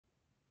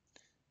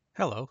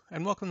Hello,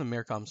 and welcome to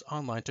Maricom's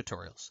online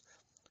tutorials.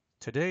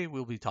 Today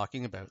we'll be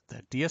talking about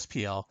the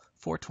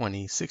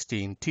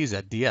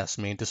DSPL-420-16TZDS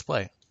main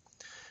display.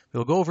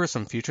 We'll go over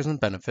some features and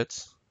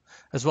benefits,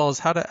 as well as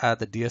how to add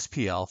the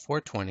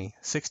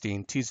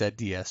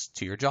DSPL-420-16TZDS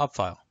to your job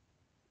file.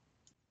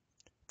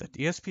 The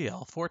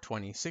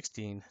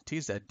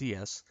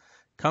DSPL-420-16TZDS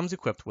comes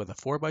equipped with a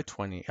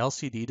 4x20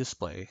 LCD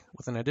display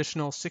with an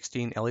additional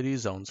 16 LED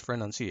zones for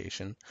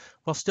enunciation,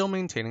 while still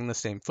maintaining the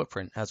same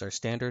footprint as our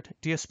standard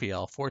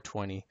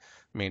DSPL-420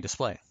 main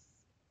display.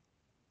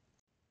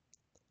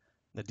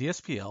 The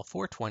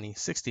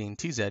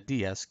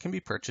DSPL-420-16TZDS can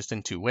be purchased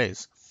in two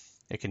ways.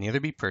 It can either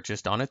be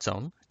purchased on its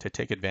own to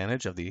take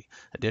advantage of the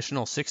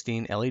additional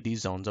 16 LED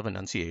zones of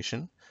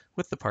enunciation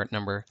with the part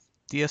number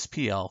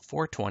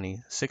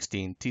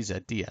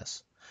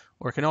DSPL-420-16TZDS,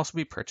 or it can also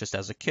be purchased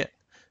as a kit,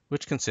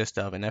 which consists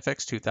of an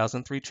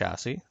FX2003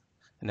 chassis,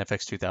 an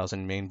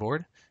FX2000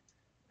 mainboard,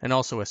 and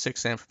also a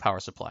 6-amp power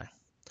supply.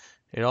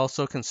 It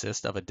also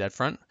consists of a dead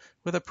front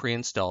with a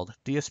pre-installed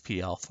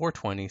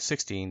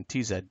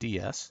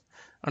DSPL-420-16TZDS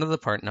under the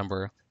part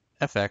number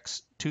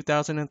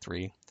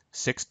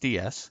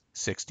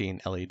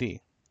FX2003-6DS16 LED.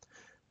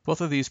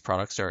 Both of these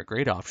products are a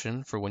great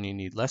option for when you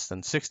need less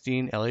than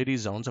 16 LED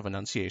zones of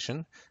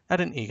enunciation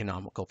at an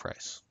economical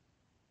price.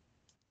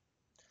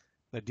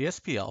 The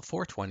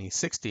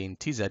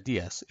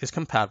DSPL-420-16TZDS is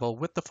compatible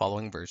with the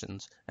following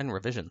versions and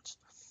revisions.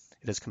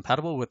 It is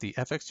compatible with the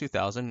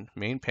FX2000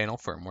 main panel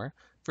firmware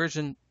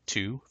version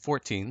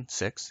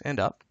 2.14.6 and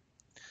up,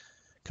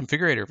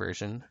 configurator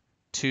version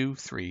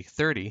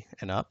 2.3.30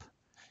 and up,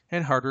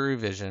 and hardware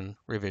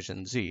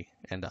revision Z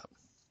and up.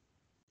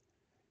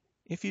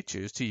 If you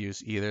choose to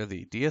use either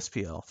the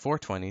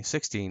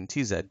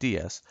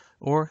DSPL-420-16TZDS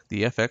or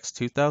the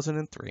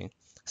FX2003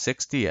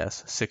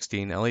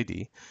 6DS16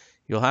 LED,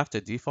 you'll have to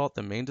default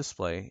the main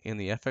display in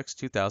the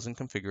FX2000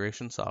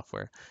 configuration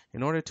software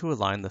in order to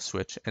align the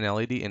switch and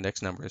LED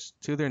index numbers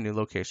to their new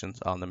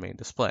locations on the main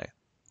display.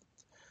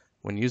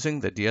 When using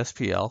the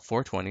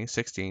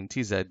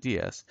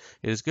DSPL-420-16TZDS,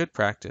 it is good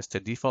practice to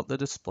default the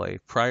display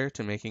prior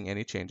to making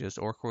any changes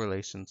or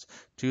correlations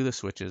to the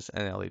switches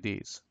and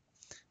LEDs.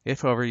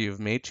 If, however, you've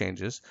made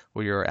changes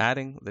or you are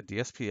adding the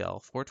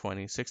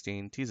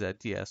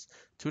DSPL-420-16TZDS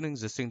to an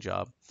existing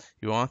job,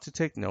 you want to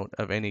take note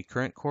of any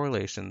current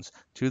correlations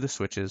to the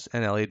switches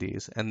and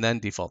LEDs and then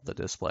default the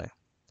display.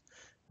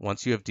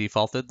 Once you have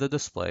defaulted the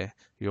display,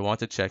 you'll want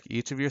to check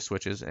each of your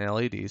switches and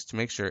LEDs to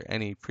make sure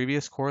any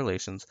previous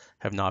correlations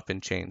have not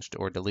been changed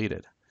or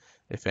deleted.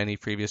 If any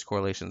previous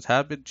correlations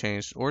have been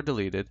changed or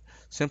deleted,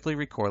 simply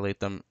recorrelate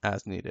them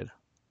as needed.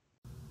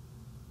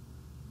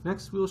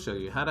 Next, we will show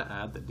you how to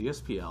add the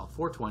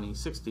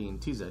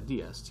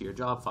DSPL-420-16TZDS to your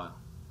job file.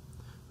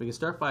 We can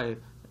start by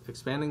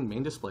expanding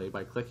main display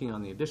by clicking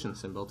on the addition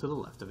symbol to the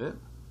left of it.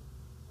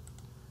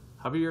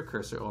 Hover your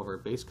cursor over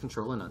Base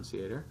Control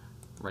Enunciator,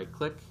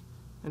 right-click,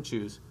 and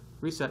choose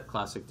Reset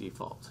Classic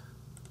Default.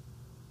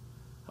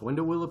 A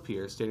window will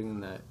appear stating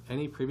that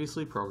any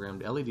previously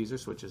programmed LEDs or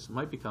switches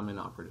might become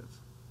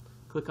inoperative.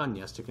 Click on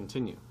Yes to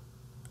continue.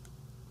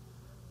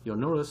 You'll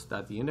notice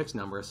that the index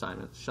number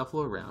assignments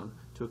shuffle around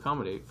to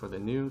accommodate for the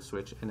new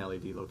switch and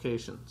LED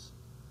locations.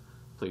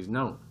 Please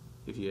note,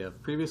 if you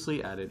have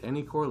previously added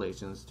any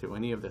correlations to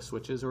any of the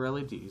switches or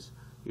LEDs,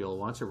 you'll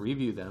want to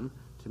review them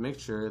to make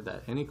sure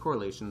that any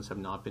correlations have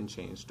not been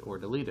changed or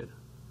deleted.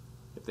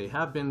 If they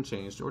have been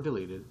changed or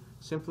deleted,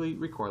 simply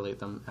recorrelate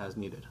them as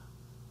needed.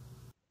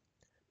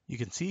 You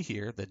can see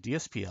here the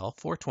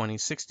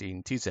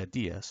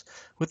DSPL-420-16TZDS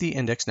with the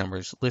index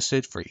numbers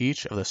listed for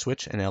each of the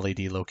switch and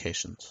LED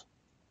locations.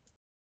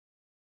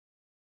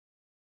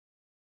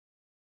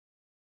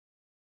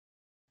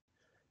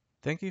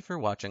 Thank you for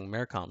watching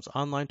Maricom's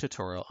online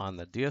tutorial on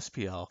the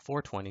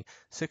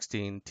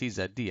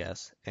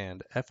DSPL-420-16TZDS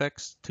and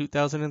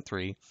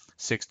FX2003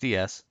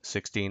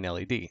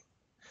 6DS16 LED.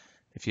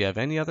 If you have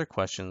any other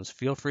questions,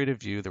 feel free to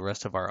view the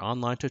rest of our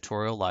online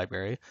tutorial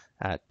library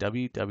at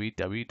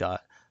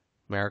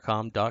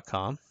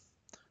www.maricom.com,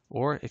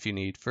 or if you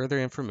need further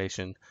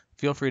information,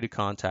 feel free to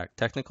contact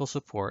technical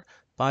support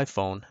by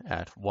phone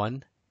at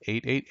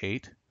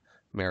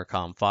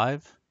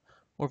 1-888-MARICOM5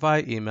 or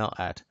via email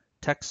at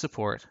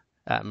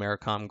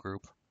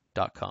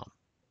techsupport@maricomgroup.com.